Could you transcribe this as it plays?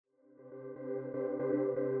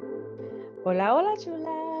Hola, hola,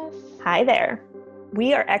 chulas. Hi there.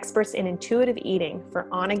 We are experts in intuitive eating for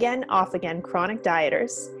on-again, off-again chronic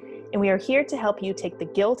dieters, and we are here to help you take the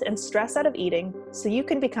guilt and stress out of eating so you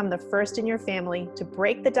can become the first in your family to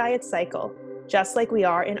break the diet cycle, just like we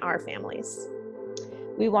are in our families.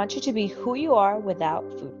 We want you to be who you are without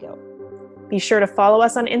food guilt. Be sure to follow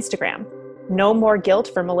us on Instagram, No More Guilt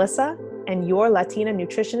for Melissa, and Your Latina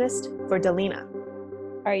Nutritionist for Delina.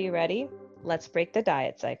 Are you ready? Let's break the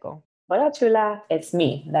diet cycle. Hola chula, it's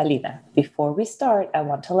me, Dalina. Before we start, I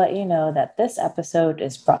want to let you know that this episode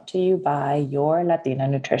is brought to you by Your Latina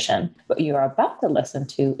Nutrition. What you are about to listen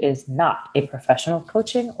to is not a professional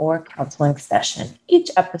coaching or counseling session.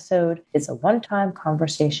 Each episode is a one-time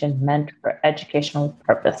conversation meant for educational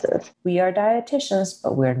purposes. We are dietitians,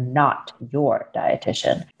 but we're not your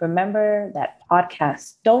dietitian. Remember that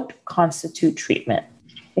podcasts don't constitute treatment.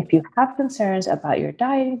 If you have concerns about your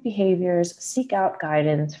dieting behaviors, seek out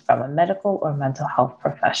guidance from a medical or mental health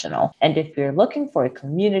professional. And if you're looking for a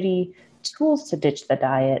community, tools to ditch the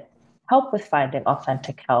diet, help with finding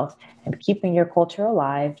authentic health, and keeping your culture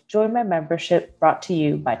alive, join my membership brought to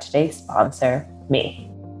you by today's sponsor, me.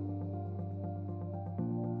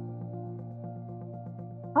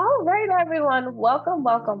 All right, everyone. Welcome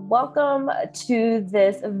to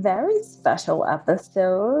this very special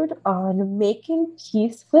episode on making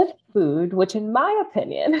peace with food, which in my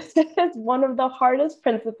opinion is one of the hardest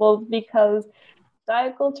principles because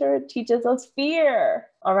diet culture teaches us fear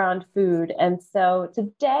around food. And so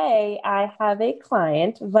today I have a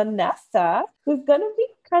client, Vanessa, who's going to be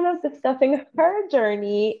kind of discussing her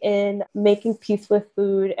journey in making peace with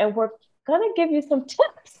food. And we're going to give you some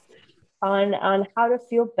tips on how to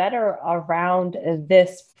feel better around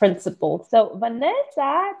this principle. So Vanessa,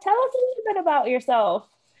 tell us a little bit about yourself.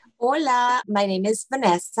 Hola, my name is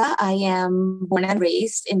Vanessa. I am born and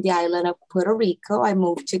raised in the island of Puerto Rico. I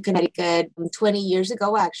moved to Connecticut 20 years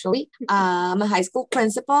ago, actually. I'm a high school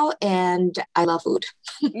principal and I love food.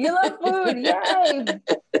 You love food, yay!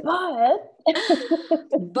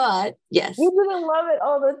 But yes. You didn't love it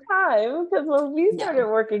all the time because when we started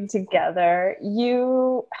working together,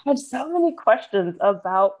 you had so many questions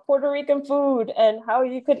about Puerto Rican food and how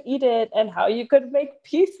you could eat it and how you could make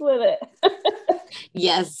peace with it.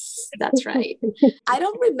 Yes, that's right. I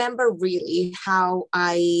don't remember really how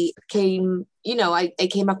I came, I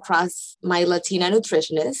came across my Latina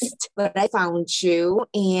nutritionist, but I found you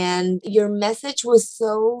and your message was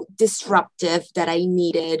so disruptive that I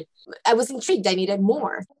was intrigued. I needed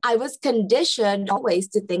more. I was conditioned always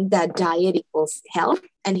to think that diet equals health.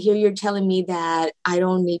 And here you're telling me that I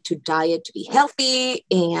don't need to diet to be healthy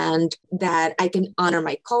and that I can honor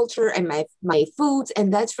my culture and my foods.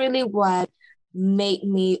 And that's really what made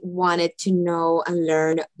me wanted to know and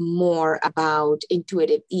learn more about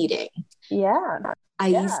intuitive eating. Yeah.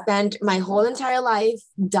 I spent my whole entire life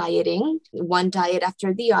dieting, one diet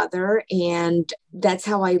after the other, and that's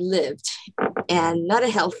how I lived. And not a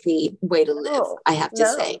healthy way to live, I have to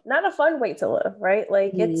say. Not a fun way to live, right?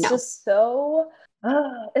 Like it's just so,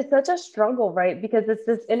 it's such a struggle, right? Because it's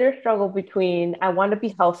this inner struggle between I want to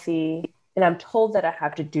be healthy and I'm told that I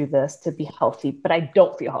have to do this to be healthy, but I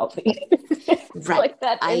don't feel healthy. Right. Like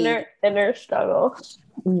that inner struggle.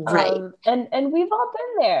 Right. And we've all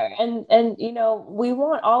been there. And we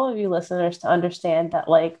want all of you listeners to understand that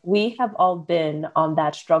like we have all been on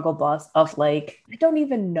that struggle bus of like, I don't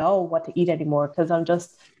even know what to eat anymore because I'm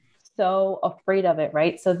just so afraid of it,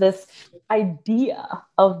 right? So this idea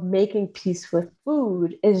of making peace with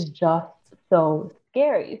food is just so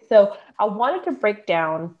scary. So I wanted to break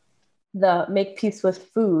down the make peace with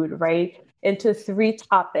food, right, into 3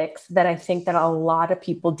 topics that I think that a lot of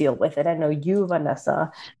people deal with it. I know you,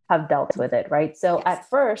 Vanessa, have dealt with it, right? So at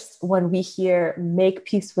first, when we hear make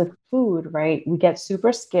peace with food, right, we get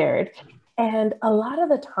super scared. And a lot of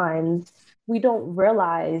the times we don't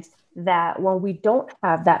realize that when we don't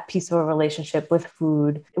have that peaceful relationship with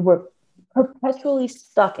food, we're perpetually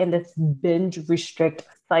stuck in this binge restrict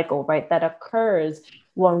cycle, right, that occurs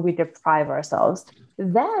when we deprive ourselves.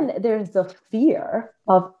 Then there's the fear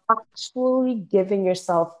of actually giving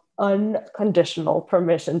yourself unconditional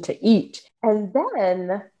permission to eat. And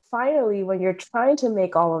then finally, when you're trying to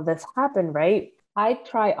make all of this happen, right? I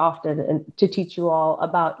try often to teach you all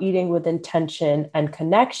about eating with intention and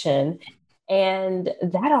connection. And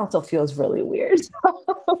that also feels really weird.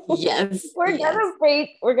 Yes. We're gonna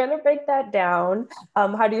break that down.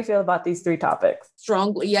 How do you feel about these 3 topics?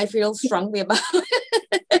 Strongly. I feel strongly about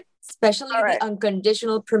it. especially All right. the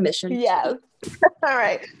unconditional permission. Yes. All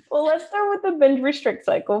right. Well, let's start with the binge restrict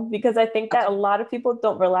cycle, because I think that a lot of people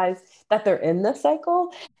don't realize that they're in this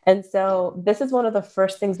cycle. And so this is one of the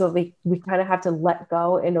first things that we kind of have to let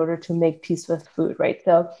go in order to make peace with food, right?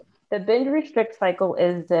 So the binge restrict cycle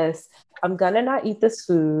is this: I'm going to not eat this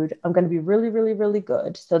food. I'm going to be really, really, really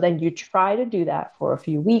good. So then you try to do that for a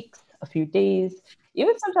few weeks, a few days,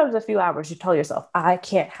 even sometimes a few hours. You tell yourself, I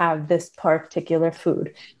can't have this particular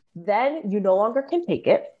food. Then you no longer can take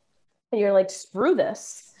it. And you're like, screw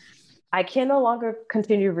this. I can no longer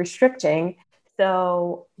continue restricting.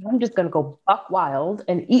 So I'm just going to go buck wild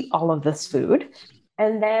and eat all of this food.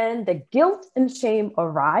 And then the guilt and shame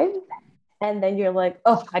arrive. And then you're like,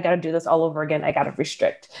 oh, I got to do this all over again. I got to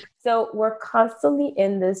restrict. So we're constantly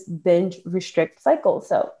in this binge restrict cycle.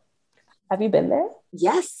 So have you been there?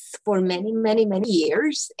 Yes, for many, many, many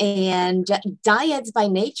years. And diets by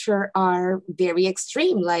nature are very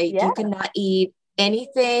extreme. Like you cannot eat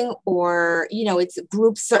anything, or it's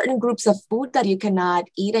certain groups of food that you cannot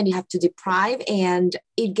eat and you have to deprive, and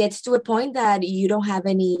it gets to a point that you don't have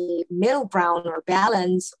any middle ground or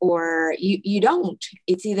balance, or you don't.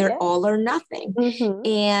 It's either all or nothing.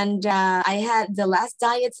 And I had the last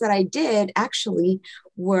diets that I did actually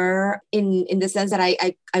were in the sense that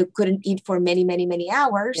I couldn't eat for many, many, many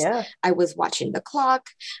hours. I was watching the clock.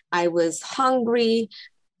 I was hungry.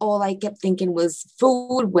 All I kept thinking was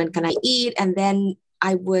food. When can I eat? And then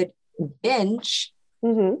I would binge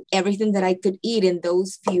everything that I could eat in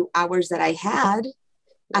those few hours that I had.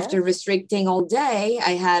 After restricting all day,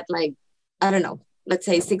 I had let's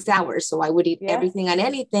say 6 hours. So I would eat everything and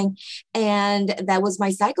anything. And that was my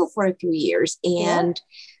cycle for a few years. And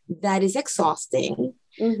that is exhausting.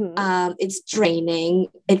 It's draining.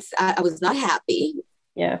 I was not happy.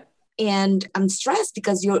 And I'm stressed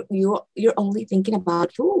because you're only thinking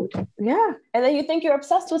about food. Yeah. And then you think you're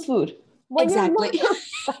obsessed with food. When exactly.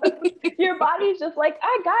 Your body's just like,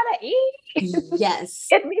 I gotta eat. Yes.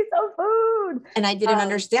 Get me some food. And I didn't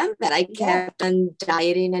understand that. I kept on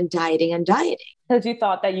dieting and dieting and dieting. Because you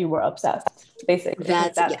thought that you were obsessed, basically.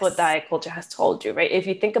 That's what diet culture has told you, right? If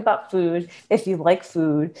you think about food, if you like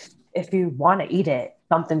food, if you want to eat it,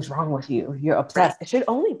 something's wrong with you. You're obsessed. Right. It should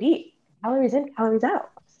only be calories in, calories out.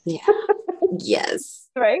 Yeah. Yes.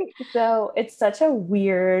 Right. So it's such a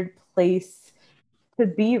weird place to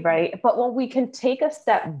be, right? But when we can take a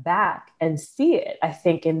step back and see it, I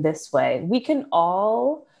think in this way, we can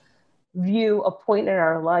all view a point in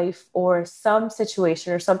our life or some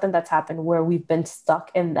situation or something that's happened where we've been stuck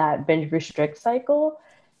in that binge restrict cycle.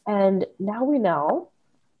 And now we know,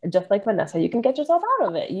 just like Vanessa, you can get yourself out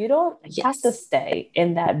of it. You don't have to stay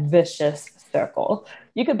in that vicious circle.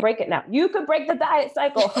 You could break it now. You could break the diet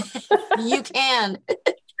cycle. You can.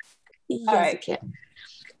 Yes, all right. You can.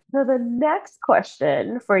 So the next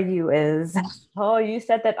question for you is, you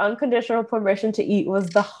said that unconditional permission to eat was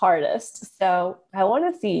the hardest. So I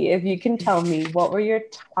want to see if you can tell me, what were your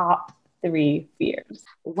top 3 fears?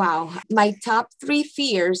 Wow. My top 3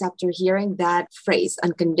 fears after hearing that phrase,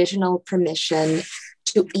 unconditional permission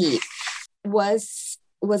to eat, was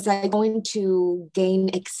I going to gain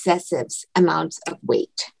excessive amounts of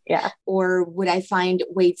weight? Or would I find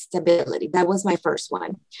weight stability? That was my first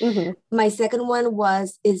one. My second one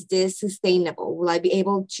was, is this sustainable? Will I be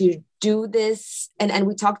able to do this? And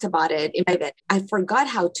we talked about it in private. I forgot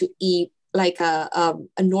how to eat like a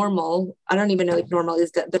normal, I don't even know if normal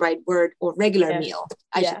is the right word, or regular meal,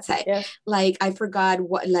 I should say. Like I forgot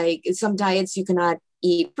what, like some diets you cannot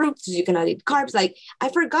eat fruits, you cannot eat carbs. Like I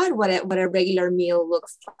forgot what a regular meal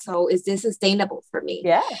looks like. So is this sustainable for me?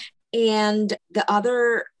 And the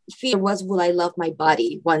other fear was, will I love my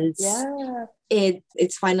body once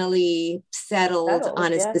it's finally settled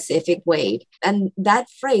on a specific weight? And that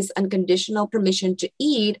phrase, unconditional permission to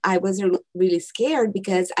eat, I was really scared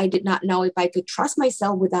because I did not know if I could trust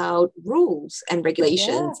myself without rules and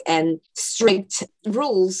regulations and strict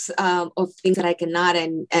rules of things that I cannot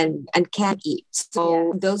and can't eat.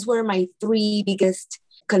 So those were my 3 biggest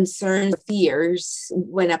concerns, fears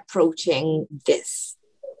when approaching this.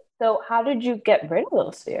 So how did you get rid of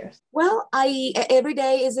those fears? Well, every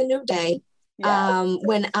day is a new day.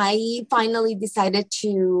 When I finally decided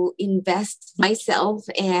to invest myself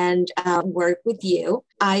and work with you,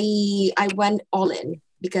 I went all in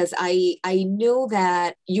because I knew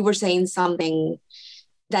that you were saying something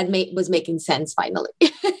that was making sense finally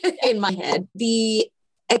in my head. The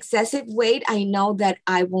excessive weight, I know that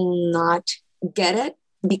I will not get it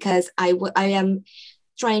because I am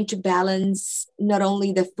trying to balance not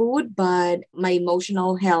only the food, but my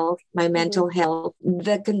emotional health, my mental health,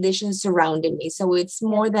 the conditions surrounding me. So it's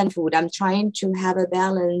more than food. I'm trying to have a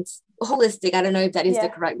balance holistic. I don't know if that is the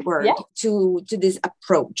correct word to this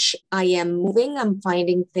approach. I am moving, I'm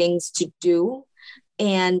finding things to do,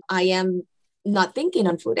 and I am not thinking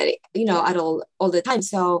on food at all the time.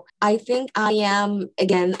 So I think I am,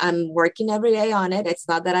 again, I'm working every day on it. It's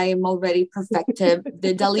not that I am already perfected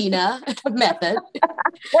the Dalina method,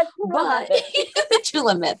 but the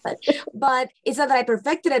Chula method, but it's not that I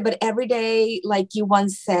perfected it, but every day, like you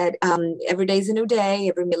once said, every day is a new day,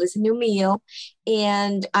 every meal is a new meal.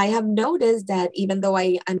 And I have noticed that even though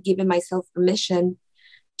I'm giving myself permission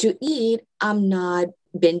to eat, I'm not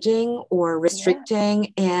binging or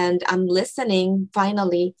restricting, and I'm listening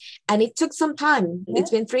finally. And it took some time. It's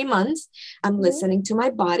been 3 months. I'm listening to my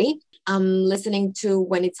body. I'm listening to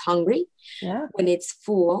when it's hungry, when it's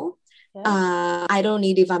full. I don't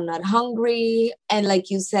eat if I'm not hungry. And like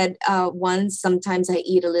you said, once, sometimes I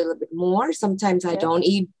eat a little bit more. Sometimes I don't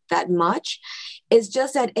eat that much. It's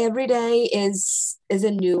just that every day is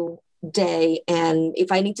a new day. And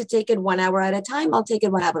if I need to take it 1 hour at a time, I'll take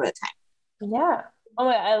it 1 hour at a time. Yeah. Oh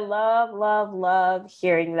my, I love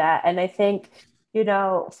hearing that. And I think,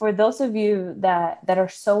 for those of you that are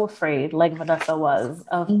so afraid, like Vanessa was,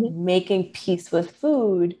 of making peace with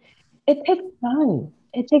food, it takes time.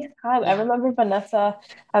 It takes time. I remember Vanessa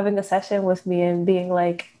having a session with me and being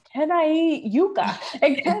like, can I eat yuca?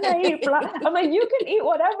 And can I eat fly? I'm like, you can eat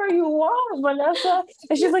whatever you want, Vanessa.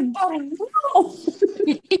 And she's like, but no.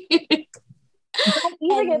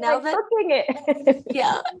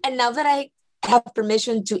 And now that I have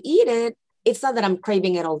permission to eat it, it's not that I'm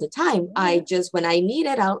craving it all the time. I just, when I need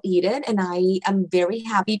it, I'll eat it. And I am very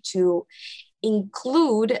happy to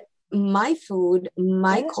include my food,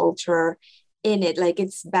 my culture in it. Like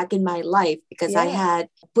it's back in my life, because I had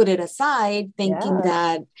put it aside thinking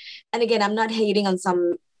that, and again, I'm not hating on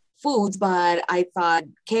some foods, but I thought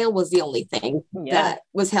kale was the only thing that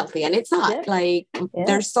was healthy. And it's not. Like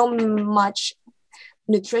there's so much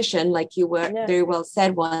nutrition, like you were very well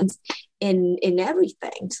said once, in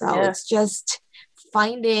everything. So it's just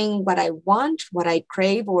finding what I want, what I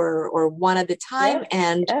crave, or one at a time,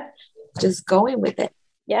 and just going with it.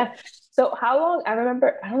 Yeah. So how long, I don't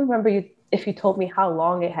remember if you told me how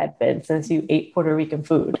long it had been since you ate Puerto Rican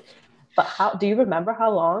food, but do you remember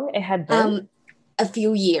how long it had been? A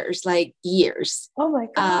few years, like years. Oh my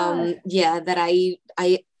God. That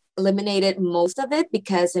I eliminated most of it,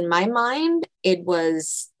 because in my mind it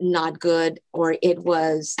was not good, or it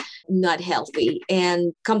was not healthy.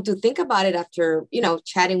 And come to think about it, after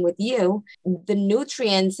chatting with you, the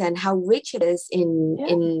nutrients and how rich it is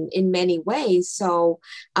in many ways. So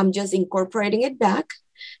I'm just incorporating it back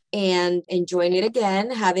and enjoying it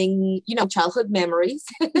again, having, childhood memories,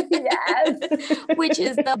 which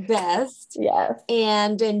is the best. Yes.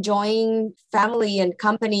 And enjoying family and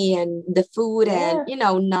company and the food, and,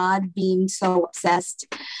 not being so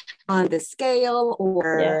obsessed on the scale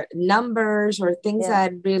or numbers or things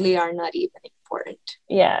that really are not even important.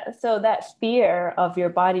 Yeah. So that fear of your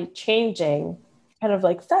body changing kind of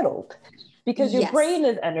like settled, because your brain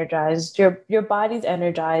is energized, your body's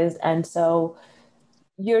energized. And so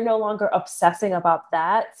you're no longer obsessing about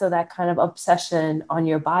that. So that kind of obsession on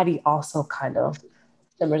your body also kind of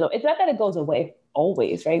simmers. It's not that it goes away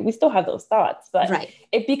always, right? We still have those thoughts, but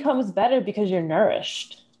it becomes better because you're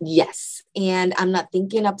nourished. Yes. And I'm not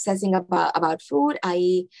obsessing about food.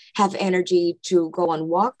 I have energy to go on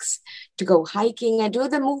walks, to go hiking, and do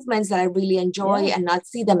the movements that I really enjoy, and not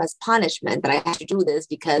see them as punishment that I have to do this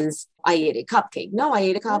because I ate a cupcake. No, I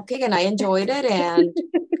ate a cupcake and I enjoyed it. And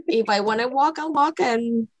if I want to walk, I'll walk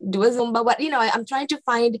and do a Zumba. But, I'm trying to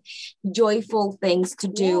find joyful things to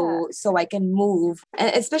do so I can move,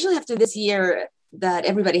 especially after this year that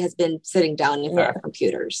everybody has been sitting down in front of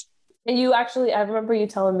computers. And you actually, I remember you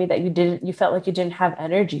telling me that you felt like you didn't have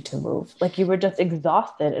energy to move. Like you were just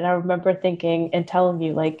exhausted. And I remember thinking and telling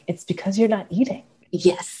you, like, it's because you're not eating.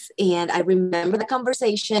 Yes. And I remember the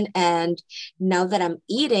conversation. And now that I'm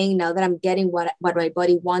eating, now that I'm getting what my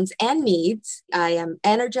body wants and needs, I am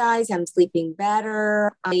energized. I'm sleeping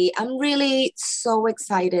better. I'm really so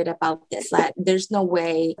excited about this. Like, there's no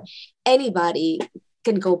way anybody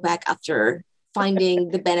can go back after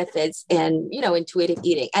finding the benefits and, intuitive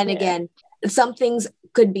eating. And again, some things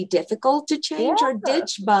could be difficult to change or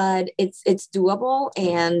ditch, but it's doable.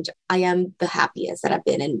 And I am the happiest that I've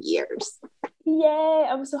been in years. Yay.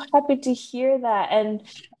 I'm so happy to hear that. And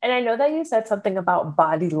I know that you said something about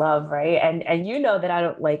body love, right? And you know that I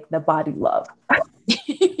don't like the body love.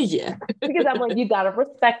 Because I'm like, you got to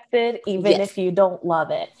respect it, even if you don't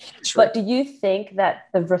love it. True. But do you think that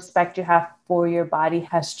the respect you have for your body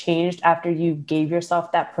has changed after you gave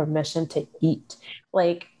yourself that permission to eat?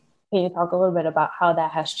 Like, can you talk a little bit about how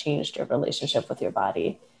that has changed your relationship with your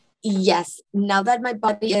body? yes, now that my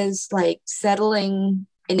body is like settling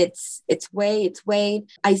in its way, its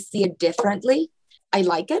weight, I see it differently. I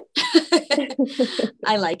like it.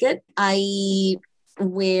 I like it. I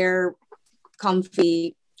wear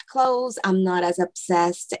comfy clothes. I'm not as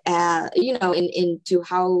obsessed into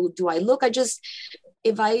how do I look. I just,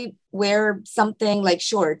 if I wear something like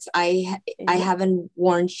shorts, I haven't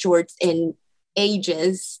worn shorts in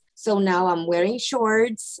ages. So now I'm wearing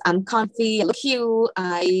shorts. I'm comfy. I look cute.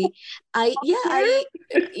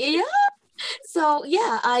 Yeah. So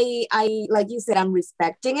yeah, I like you said, I'm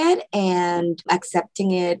respecting it and accepting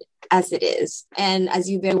it as it is. And as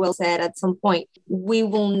you very well said, at some point, we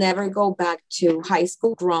will never go back to high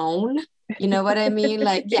school grown. You know what I mean?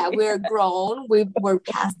 Like, yeah, we're grown. We're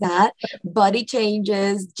past that. Body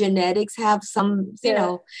changes, genetics have some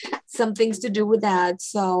things to do with that.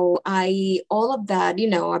 So all of that,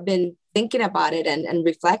 I've been thinking about it and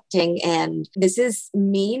reflecting. And this is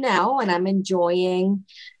me now, and I'm enjoying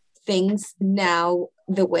things now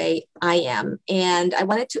the way I am. And I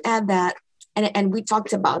wanted to add that, and we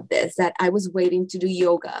talked about this, that I was waiting to do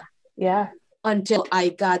yoga. Yeah. Until I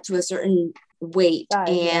got to a certain weight.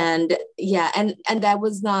 And that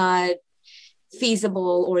was not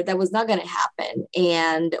feasible, or that was not going to happen.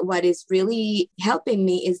 And what is really helping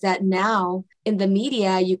me is that now in the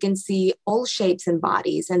media, you can see all shapes and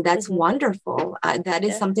bodies, and that's wonderful. That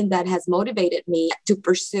is something that has motivated me to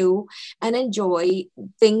pursue and enjoy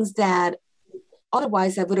things that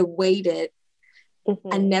otherwise I would have waited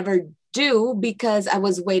and never do, because I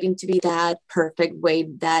was waiting to be that perfect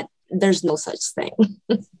weight that there's no such thing.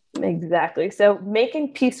 Exactly. So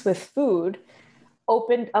making peace with food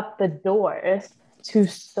opened up the doors to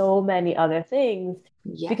so many other things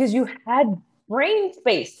because you had brain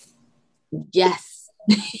space. Yes,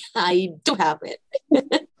 I do have it.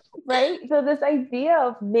 Right? So this idea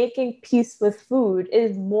of making peace with food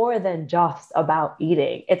is more than just about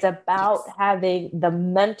eating. It's about having the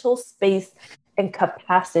mental space and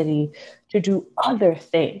capacity to do other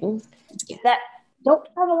things that don't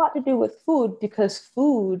have a lot to do with food, because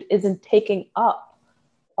food isn't taking up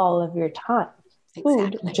all of your time.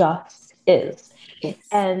 Food just is. Yes.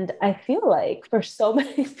 And I feel like for so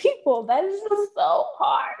many people, that is just so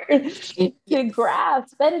hard to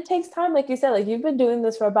grasp. But it takes time. Like you said, like you've been doing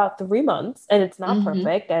this for about 3 months, and it's not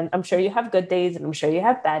perfect. And I'm sure you have good days, and I'm sure you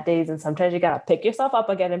have bad days. And sometimes you got to pick yourself up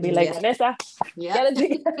again and be like, Vanessa, get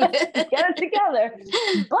it together.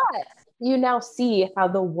 But you now see how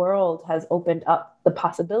the world has opened up, the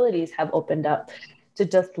possibilities have opened up to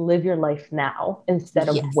just live your life now instead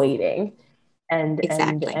of waiting and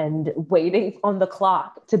waiting on the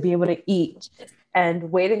clock to be able to eat, and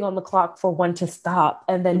waiting on the clock for one to stop,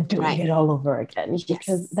 and then doing it all over again.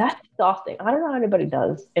 Because that's exhausting. I don't know how anybody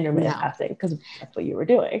does intermittent fasting, because that's what you were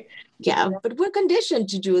doing. Yeah, but we're conditioned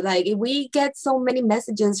to do, like, we get so many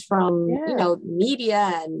messages from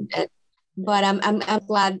media, but I'm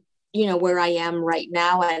glad where I am right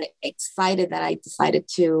now, and excited that I decided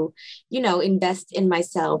to invest in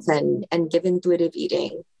myself and give intuitive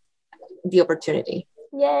eating the opportunity.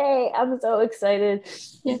 Yay, I'm so excited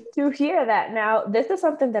to hear that. Now, this is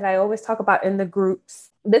something that I always talk about in the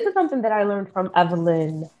groups. This is something that I learned from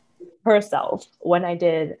Evelyn herself when I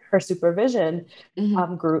did her supervision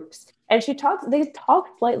groups. And they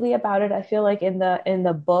talked slightly about it, I feel like, in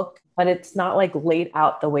the book, but it's not like laid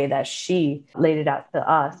out the way that she laid it out to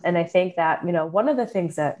us. And I think that, one of the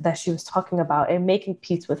things that she was talking about in making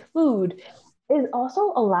peace with food is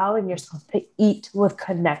also allowing yourself to eat with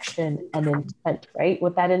connection and intent, right?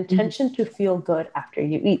 With that intention to feel good after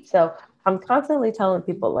you eat. So I'm constantly telling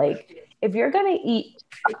people, like, if you're going to eat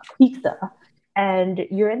pizza and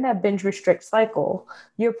you're in that binge restrict cycle,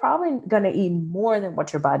 you're probably going to eat more than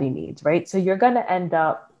what your body needs, right? So you're going to end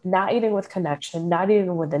up not eating with connection, not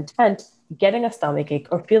eating with intent, getting a stomachache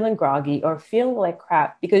or feeling groggy or feeling like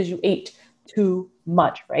crap because you ate too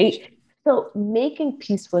much, right? So making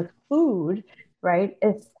peace with food, right,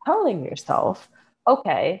 is telling yourself,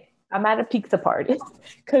 okay, I'm at a pizza party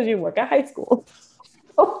because you work at high school.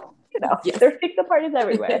 There's pizza parties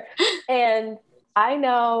everywhere. And I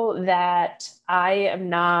know that I am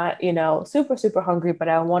not, super, super hungry, but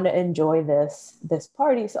I want to enjoy this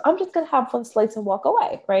party. So I'm just going to have one slice and walk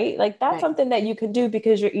away, right? Like that's something that you can do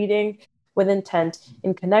because you're eating with intent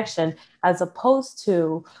and connection, as opposed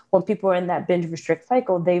to when people are in that binge restrict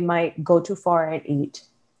cycle, they might go too far and eat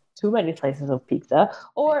too many slices of pizza,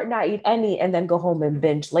 or not eat any and then go home and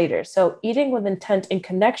binge later. So eating with intent and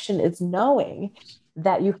connection is knowing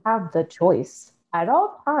that you have the choice at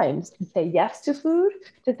all times to say yes to food,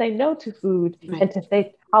 to say no to food, and to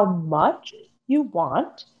say how much you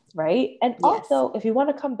want right? And Yes. also, if you want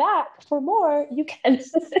to come back for more, you can.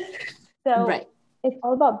 So Right. it's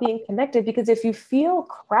all about being connected, because if you feel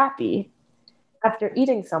crappy after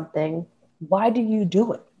eating something, why do you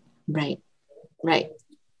do it? Right. Right.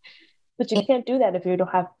 But you can't do that if you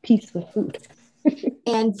don't have peace with food.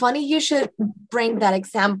 And funny you should bring that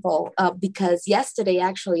example because yesterday,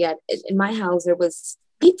 actually, in my house, there was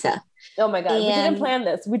pizza. Oh my God, we didn't And- plan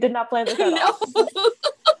this. We did not plan this at all.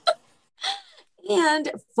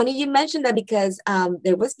 And funny you mentioned that because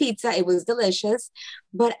there was pizza, it was delicious,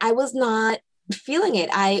 but I was not feeling it.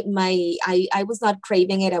 I was not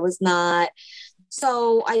craving it. I was not.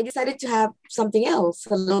 So I decided to have something else,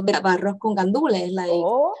 a little bit of arroz con gandules, like.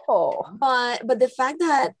 Oh, But the fact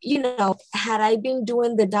that, had I been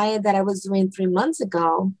doing the diet that I was doing 3 months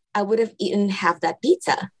ago, I would have eaten half that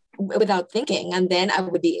pizza without thinking. And then I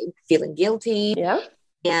would be feeling guilty yeah.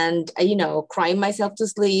 and, crying myself to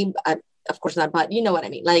sleep. Of course not, but you know what I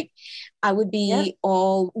mean? Like I would be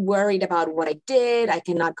all worried about what I did. I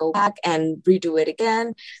cannot go back and redo it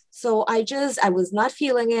again. So I was not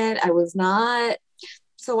feeling it.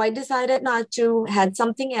 So I decided not to, had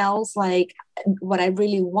something else. Like what I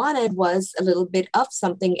really wanted was a little bit of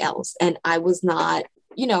something else. And I was not,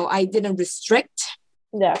 I didn't restrict.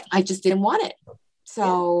 Yeah. I just didn't want it.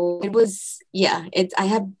 So it was, I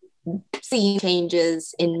have seen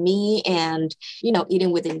changes in me and,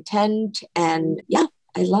 eating with intent. And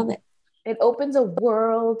I love it. It opens a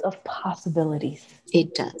world of possibilities.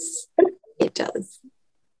 It does. It does.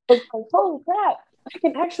 It's like, holy crap, I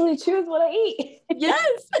can actually choose what I eat.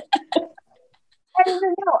 Yes. I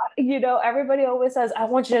don't know. Everybody always says, I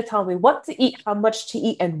want you to tell me what to eat, how much to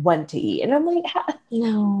eat, and when to eat. And I'm like,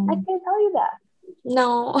 no, I can't tell you that.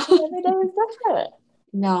 No. Every day is different.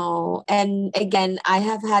 No. And again, I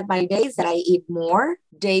have had my days that I eat more,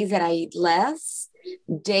 days that I eat less,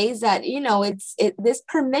 days that, this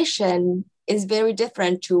permission is very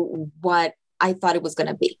different to what I thought it was going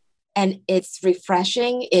to be. And it's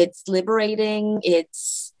refreshing. It's liberating.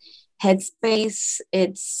 It's headspace.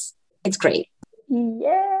 It's great.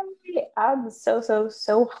 Yay! I'm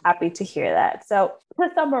so happy to hear that. So to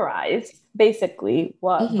summarize, basically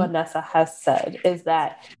what Vanessa has said is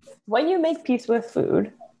that when you make peace with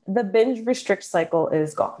food, the binge restrict cycle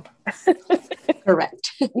is gone.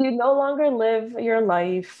 Correct. You no longer live your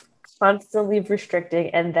life constantly restricting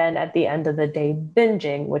and then at the end of the day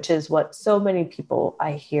binging, which is what so many people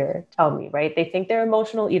I hear tell me, right? They think they're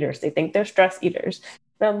emotional eaters. They think they're stress eaters.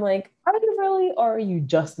 And I'm like, are you really, or are you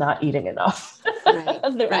just not eating enough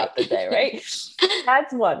throughout the day, right?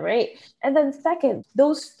 That's one, right? And then second,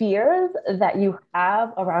 those fears that you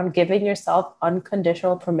have around giving yourself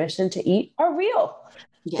unconditional permission to eat are real.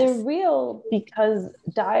 Yes. They're real because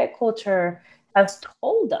diet culture has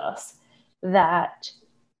told us that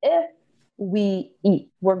if we eat,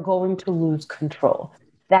 we're going to lose control.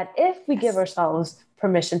 That if we give ourselves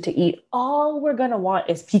permission to eat, all we're going to want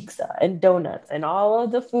is pizza and donuts and all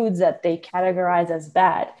of the foods that they categorize as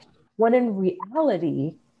bad. When in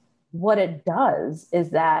reality, what it does is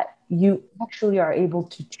that you actually are able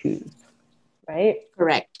to choose, right?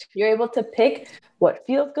 Correct. You're able to pick what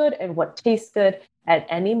feels good and what tastes good at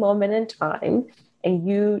any moment in time. And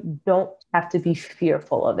you don't have to be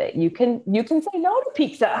fearful of it. You can say no to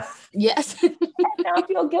pizza. Yes. And not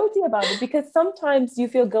feel guilty about it, because sometimes you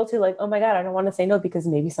feel guilty like, oh my God, I don't want to say no because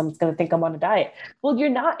maybe someone's going to think I'm on a diet. Well,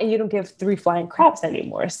 you're not, and you don't give 3 flying craps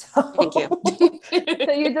anymore. So, Thank you.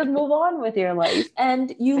 so you just move on with your life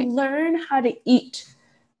and you learn how to eat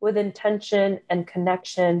with intention and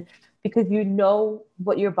connection, because you know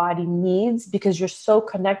what your body needs, because you're so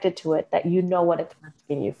connected to it that you know what it's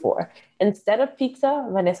asking you for. Instead of pizza,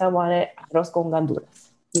 Vanessa wanted arroz con gandules.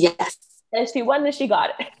 Yes. And she won and she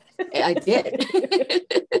got it. I did.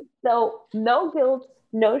 So no guilt,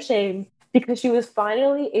 no shame, because she was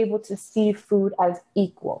finally able to see food as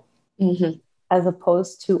equal, as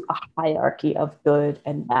opposed to a hierarchy of good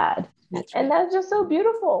and bad. That's right. And that's just so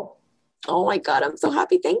beautiful. Oh my God, I'm so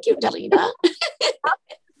happy. Thank you, Delina.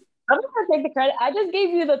 I'm not going to take the credit. I just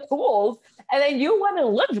gave you the tools and then you went and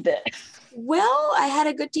lived it. Well, I had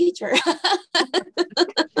a good teacher.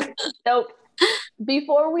 So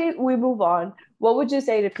before we move on, what would you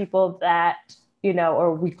say to people that,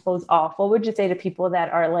 or we close off, what would you say to people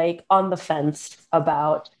that are like on the fence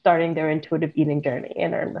about starting their intuitive eating journey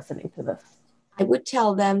and are listening to this? I would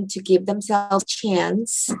tell them to give themselves a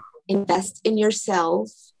chance, invest in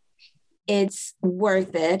yourself. It's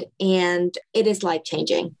worth it. And it is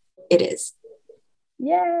life-changing. It is.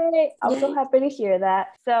 Yay. I'm so happy to hear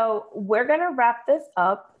that. So we're going to wrap this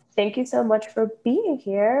up. Thank you so much for being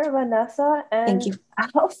here, Vanessa. And thank you.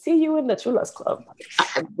 I'll see you in the Chulas Club.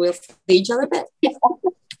 We'll see each other then.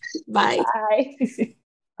 Bye. Bye.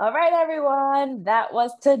 All right, everyone. That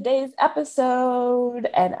was today's episode.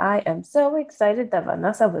 And I am so excited that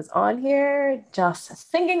Vanessa was on here just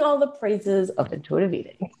singing all the praises of intuitive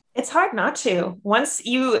eating. It's hard not to. Once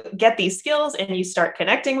you get these skills and you start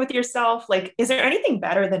connecting with yourself, like, is there anything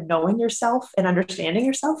better than knowing yourself and understanding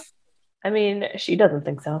yourself? I mean, she doesn't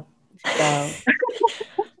think so. So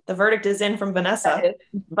the verdict is in from Vanessa.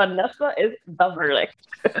 Vanessa is the verdict.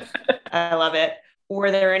 I love it. Were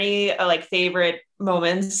there any like favorite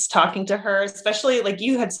moments talking to her, especially like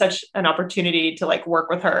you had such an opportunity to like work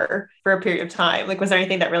with her for a period of time? Like, was there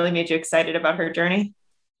anything that really made you excited about her journey?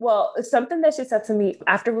 Well, something that she said to me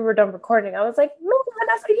after we were done recording, I was like, no,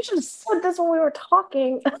 Vanessa, you should have said this when we were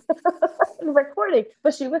talking and recording.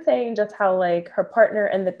 But she was saying just how like her partner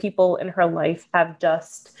and the people in her life have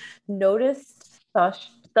just noticed such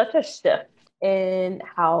a shift in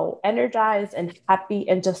how energized and happy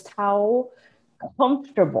and just how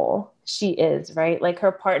comfortable she is, right? Like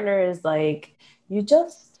her partner is like, you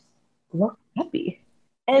just look happy.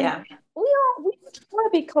 And we just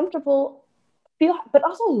want to be comfortable, feel, but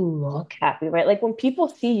also look happy, right? Like when people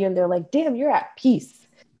see you and they're like, damn, you're at peace.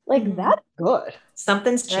 Like that's good.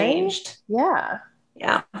 Something's changed. Right?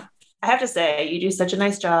 Yeah. I have to say, you do such a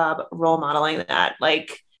nice job role modeling that.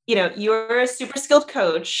 Like, you know, you're a super skilled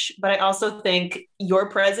coach, but I also think your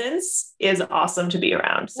presence is awesome to be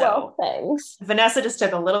around. So well, thanks. Vanessa just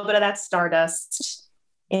took a little bit of that stardust,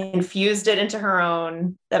 infused it into her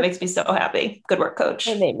own. That makes me so happy. Good work, coach.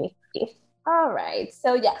 It made me happy. All right.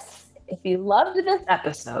 So yes, if you loved this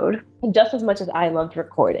episode just as much as I loved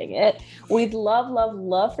recording it, we'd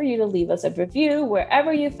love for you to leave us a review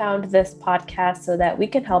wherever you found this podcast so that we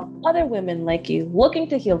can help other women like you looking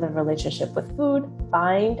to heal their relationship with food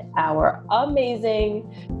find our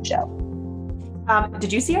amazing show.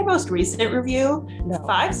 Did you see our most recent review? No.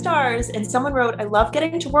 5 stars, and someone wrote, I love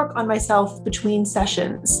getting to work on myself between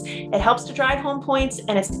sessions. It helps to drive home points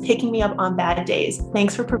and it's picking me up on bad days.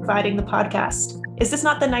 Thanks for providing the podcast. Is this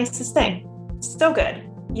not the nicest thing? So good.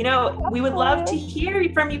 You know, we would love to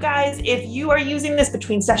hear from you guys if you are using this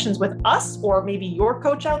between sessions with us or maybe your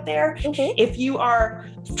coach out there. Mm-hmm. If you are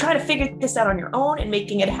trying to figure this out on your own and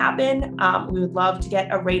making it happen, we would love to get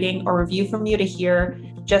a rating or review from you to hear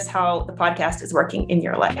just how the podcast is working in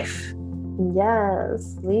your life.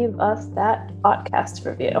 Yes, leave us that podcast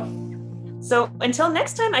review. So until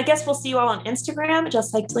next time, I guess we'll see you all on Instagram,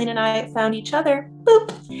 just like Selena and I found each other.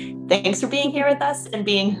 Boop. Thanks for being here with us and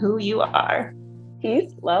being who you are.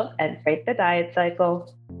 Peace, love, and break the diet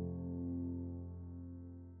cycle.